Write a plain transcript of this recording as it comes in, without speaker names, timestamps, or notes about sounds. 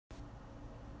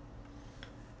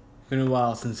Been a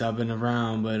while since I've been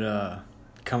around, but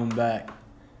coming back.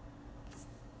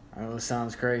 I know it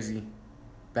sounds crazy.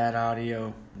 Bad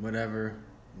audio, whatever.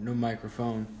 No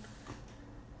microphone.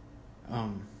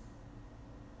 I'm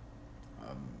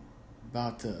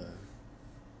about to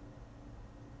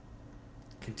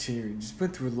continue. Just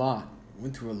went through a lot.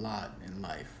 Went through a lot in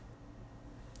life.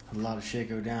 A lot of shit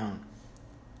go down.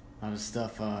 A lot of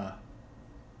stuff. I'm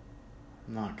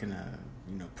not gonna,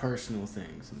 personal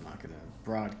things. I'm not gonna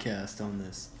broadcast on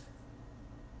this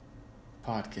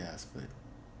podcast, but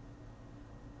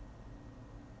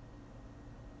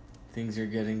things are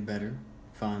getting better,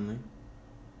 finally.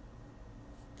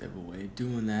 They have a way of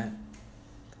doing that.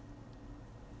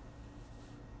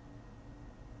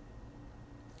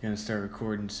 Gonna start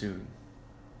recording soon.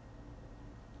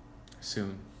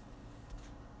 Soon.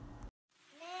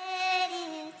 Let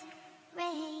it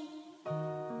rain.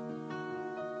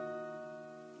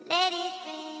 Let it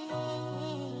rain.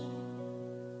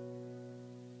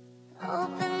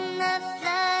 Open the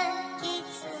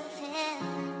floodgates of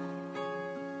heaven.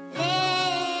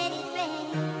 Let it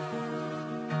rain.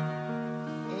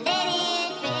 Let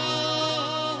it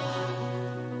rain.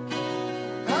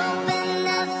 Open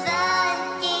the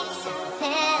floodgates of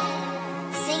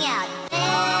heaven. Sing out.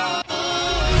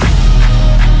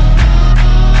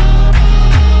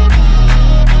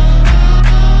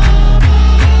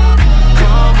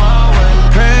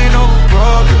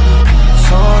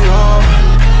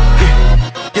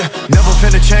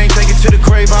 Finna change, take it to the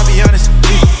grave, I'll be honest.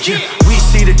 Yeah. We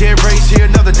see the dead race here,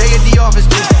 another day at the office.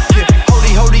 Yeah.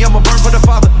 Holy, I'ma burn for the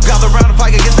Father. Gather round and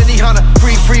fight against any hunter.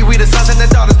 Free, we the sons and the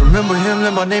daughters. Remember him,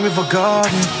 let my name be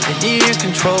forgotten. And he in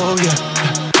control,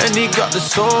 yeah. And he got the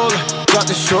soul, got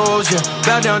the shows, yeah.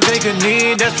 Bow down, take a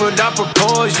knee, that's what I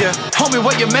propose, yeah. Homie,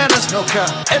 what your manners? No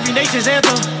cap. Every nation's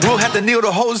anthem, we'll have to kneel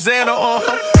to Hosanna on.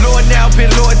 Lord now,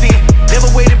 been Lord then. Never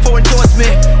waited for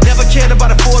endorsement. Never cared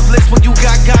about a Forbes list when you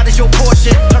got God as your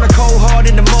portion. Turn a cold heart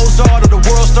into Mozart or the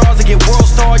world stars and get world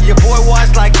starred. Your boy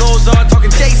watch like Ozark,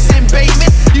 talking Jason Bateman.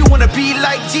 You wanna be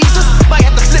like Jesus? Might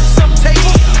have to flip some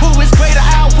tables. Who is greater?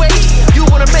 I'll wait. You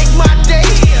wanna make my day?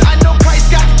 I know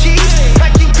Christ got the keys,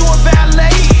 like he doing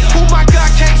valet. Who my God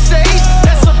can't save?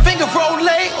 That's a finger roll.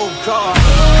 Oh God.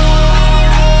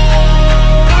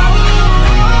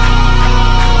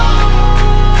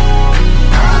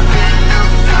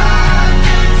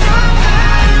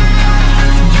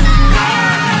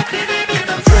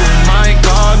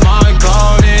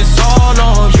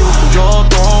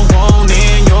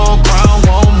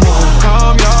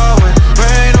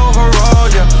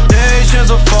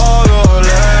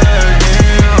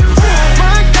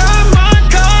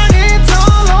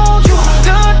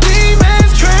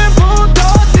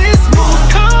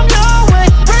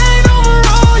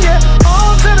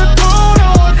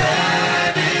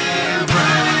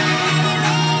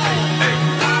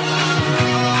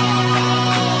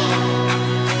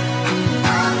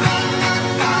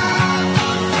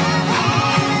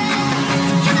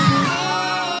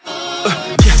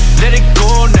 Let it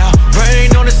go now,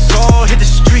 rain on us all, hit the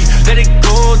street, let it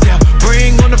go down.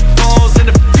 Bring on the falls and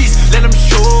the feast, let them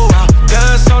show out.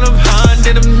 Dance on them hand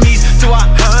and them knees, to our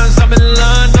hands, I'm in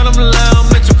line, on them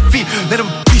lamb at your feet, let them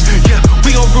beat. Yeah,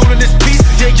 we gon' rule in this piece,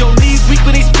 yeah, your knees weak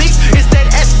when he speaks, it's that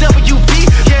SWV.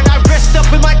 Yeah, I rest up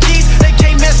with my keys, they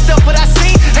can't mess up what I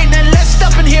seen. Ain't nothing less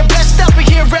up in here, blessed up in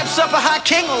here, reps up a high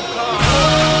king. Oh God.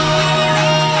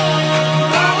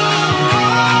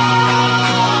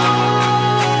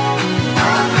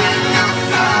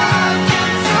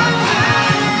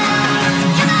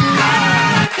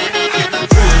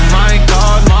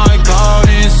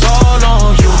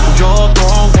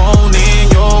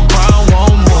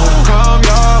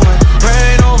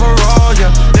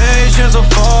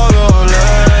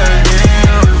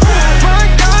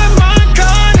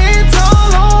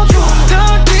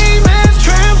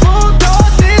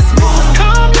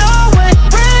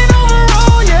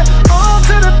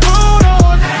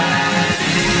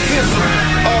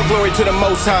 To the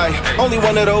most high, only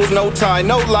one of those, no tie,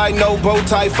 no lie, no bow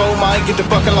tie, foe mine, get the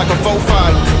bucking like a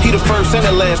 4-5. He the first and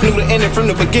the last, knew the ending from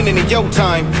the beginning of your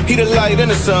time. He the light and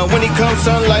the sun, when he comes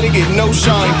sunlight, it get no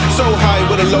shine. So high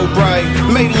with a low bright,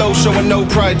 made low showing no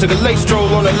pride. Took a late stroll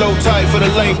on a low tide for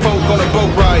the lame folk on a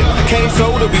boat ride. Came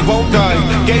so that we won't die,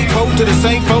 gave hope to the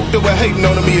same folk that were hating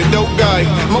on him, he a dope guy.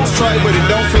 Most try but it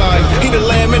don't fly, he the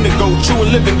lamb and the goat, true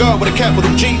and living God with a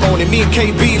capital G on it. Me and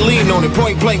KB lean on it,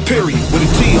 point blank period, with a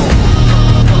T on it.